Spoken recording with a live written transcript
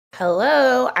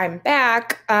Hello, I'm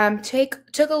back.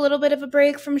 Took a little bit of a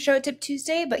break from Showit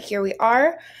Tuesday, but here we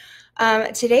are.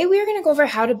 Today we are going to go over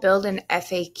how to build an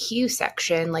FAQ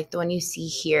section like the one you see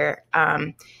here.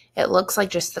 It looks like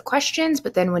just the questions,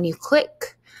 but then when you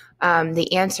click,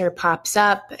 the answer pops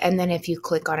up, and then if you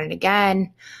click on it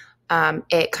again,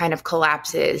 it kind of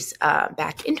collapses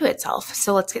back into itself.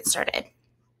 So let's get started.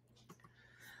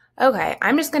 Okay,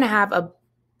 I'm just going to have a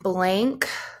blank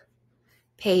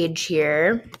page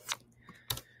here.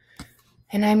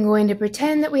 And I'm going to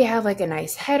pretend that we have like a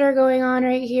nice header going on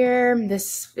right here.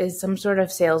 This is some sort of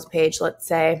sales page, let's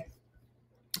say.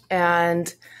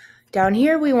 And down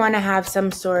here, we want to have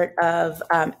some sort of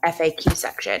FAQ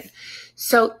section.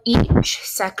 So each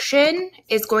section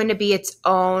is going to be its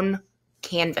own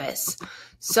canvas.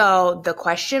 So the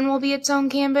question will be its own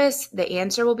canvas, the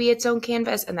answer will be its own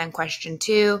canvas, and then question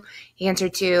 2, answer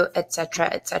 2, etc.,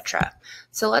 etc.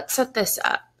 So let's set this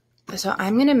up. So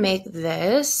I'm going to make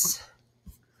this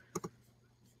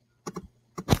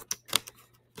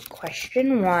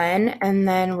question 1, and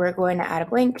then we're going to add a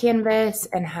blank canvas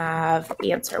and have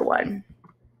answer 1.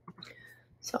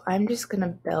 So I'm just going to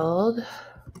build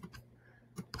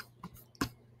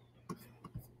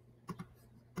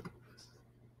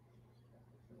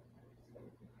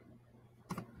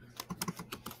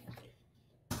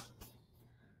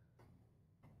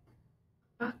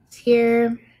box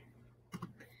here.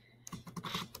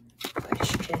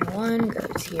 Question 1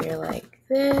 goes here like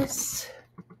this.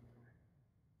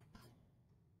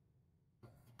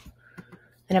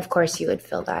 And of course you would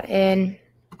fill that in.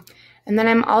 And then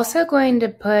I'm also going to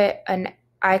put an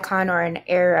icon or an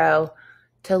arrow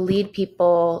to lead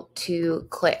people to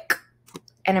click.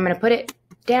 And I'm going to put it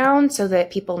down so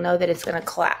that people know that it's going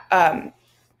to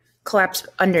collapse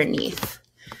underneath.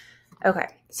 Okay,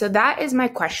 so that is my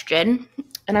question.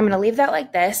 And I'm going to leave that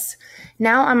like this.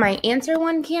 Now on my answer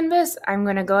 1 canvas, I'm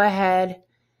going to go ahead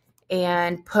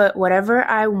and put whatever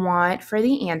I want for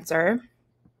the answer.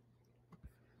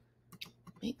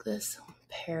 Make this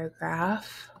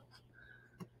paragraph.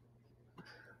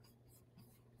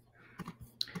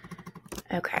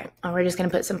 Okay, and we're just going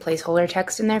to put some placeholder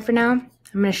text in there for now. I'm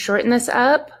going to shorten this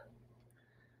up.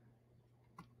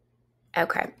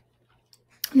 Okay.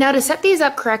 Now to set these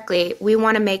up correctly, we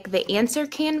want to make the answer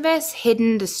canvas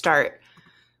hidden to start,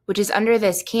 which is under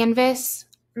this canvas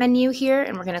menu here,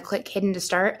 and we're going to click hidden to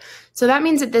start. So that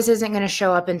means that this isn't going to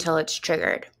show up until it's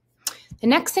triggered. The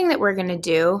next thing that we're going to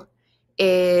do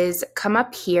is come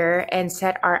up here and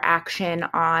set our action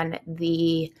on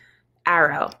the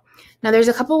arrow. Now there's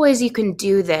a couple ways you can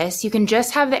do this. You can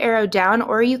just have the arrow down,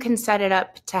 or you can set it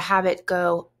up to have it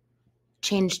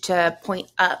change to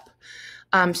point up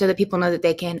so that people know that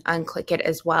they can unclick it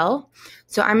as well.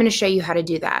 So I'm going to show you how to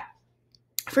do that.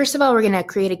 First of all, we're going to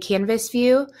create a canvas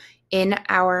view in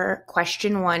our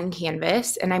question 1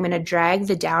 canvas, and I'm going to drag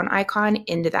the down icon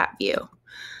into that view.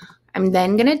 I'm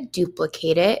then going to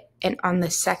duplicate it, and on the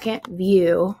second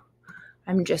view,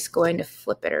 I'm just going to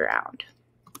flip it around.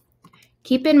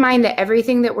 Keep in mind that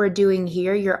everything that we're doing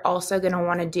here, you're also going to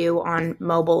want to do on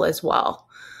mobile as well.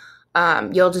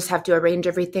 You'll just have to arrange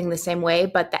everything the same way,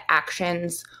 but the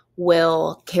actions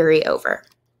will carry over.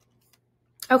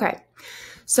 Okay,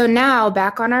 so now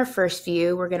back on our first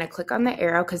view, we're going to click on the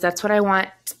arrow because that's what I want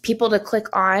people to click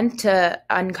on to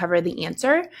uncover the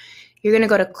answer. You're going to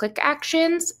go to click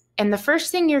actions. And the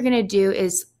first thing you're going to do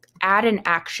is add an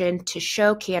action to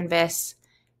show canvas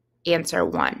answer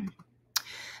 1.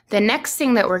 The next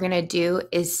thing that we're going to do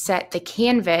is set the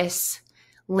canvas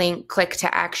link click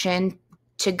to action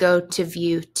to go to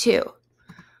view 2.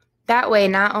 That way,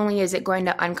 not only is it going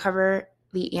to uncover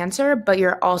the answer, but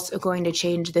you're also going to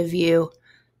change the view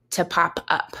to pop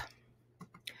up.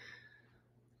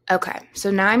 Okay,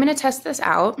 so now I'm going to test this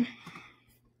out.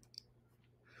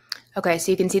 Okay,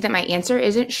 so you can see that my answer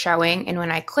isn't showing, and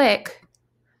when I click,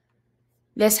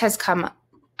 this has come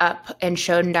up and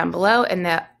shown down below, and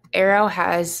the arrow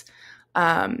has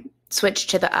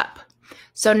switched to the up.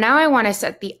 So now I want to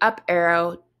set the up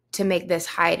arrow to make this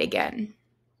hide again.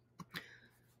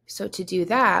 So to do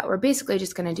that, we're basically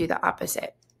just going to do the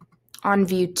opposite. On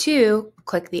view 2,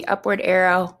 click the upward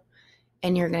arrow,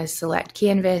 and you're going to select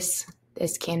canvas,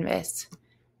 this canvas,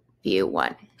 view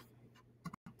 1.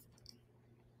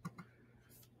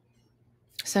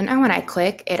 So now when I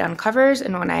click, it uncovers,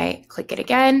 and when I click it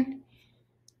again,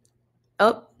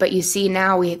 oh, but you see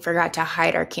now we forgot to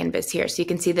hide our canvas here. So you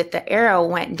can see that the arrow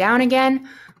went down again,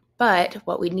 but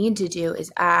what we need to do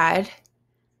is add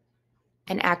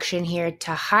an action here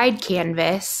to hide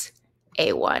canvas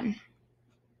A1.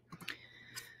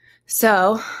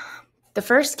 So the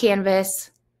first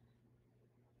canvas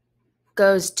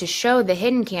goes to show the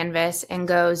hidden canvas and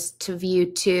goes to view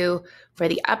 2 for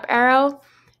the up arrow.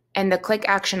 And the click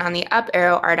action on the up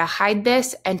arrow are to hide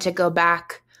this and to go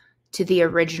back to the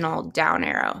original down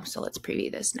arrow. So let's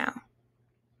preview this now.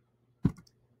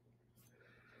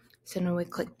 So when we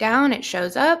click down, it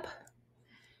shows up.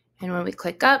 And when we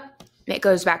click up, it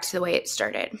goes back to the way it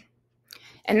started.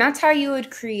 And that's how you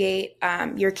would create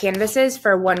your canvases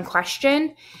for one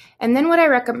question. And then what I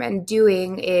recommend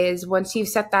doing is once you've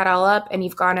set that all up and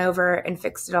you've gone over and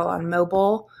fixed it all on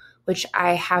mobile, which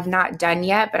I have not done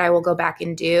yet, but I will go back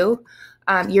and do,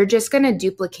 you're just going to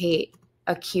duplicate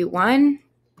a Q1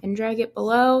 and drag it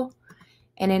below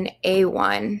and an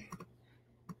A1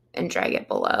 and drag it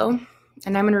below.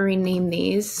 And I'm going to rename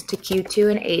these to Q2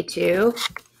 and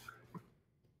A2.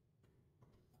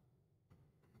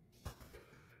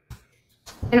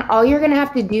 And all you're going to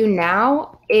have to do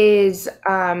now is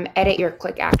edit your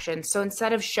click action. So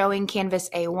instead of showing canvas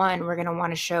A1, we're going to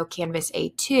want to show canvas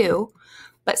A2.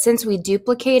 But since we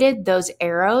duplicated those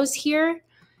arrows here,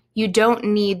 you don't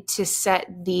need to set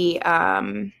the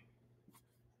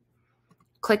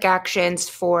click actions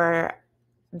for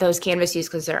those canvas views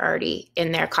because they're already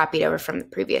in there, copied over from the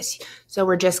previous. So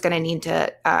we're just going to need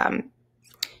to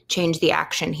change the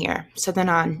action here. So then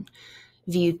on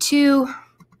view 2,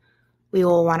 we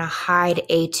will want to hide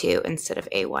A2 instead of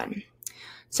A1.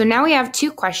 So now we have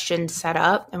 2 questions set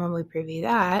up, and when we preview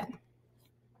that,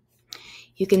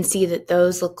 you can see that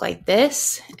those look like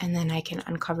this, and then I can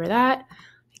uncover that,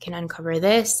 I can uncover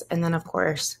this, and then of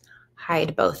course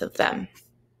hide both of them.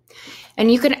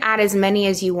 And you can add as many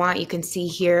as you want. You can see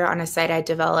here on a site I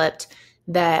developed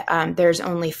that there's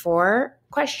only 4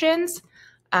 questions,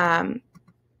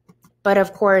 but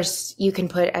of course you can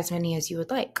put as many as you would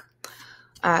like.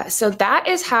 So that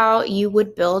is how you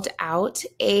would build out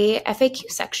a FAQ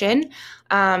section.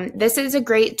 This is a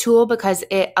great tool because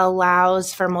it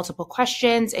allows for multiple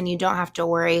questions and you don't have to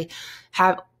worry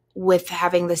with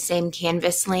having the same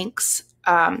Canvas links,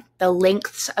 the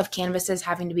lengths of canvases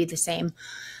having to be the same,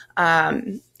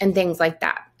 and things like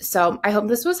that. So I hope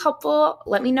this was helpful.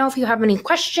 Let me know if you have any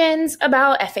questions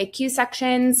about FAQ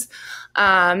sections,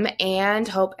 and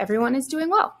hope everyone is doing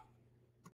well.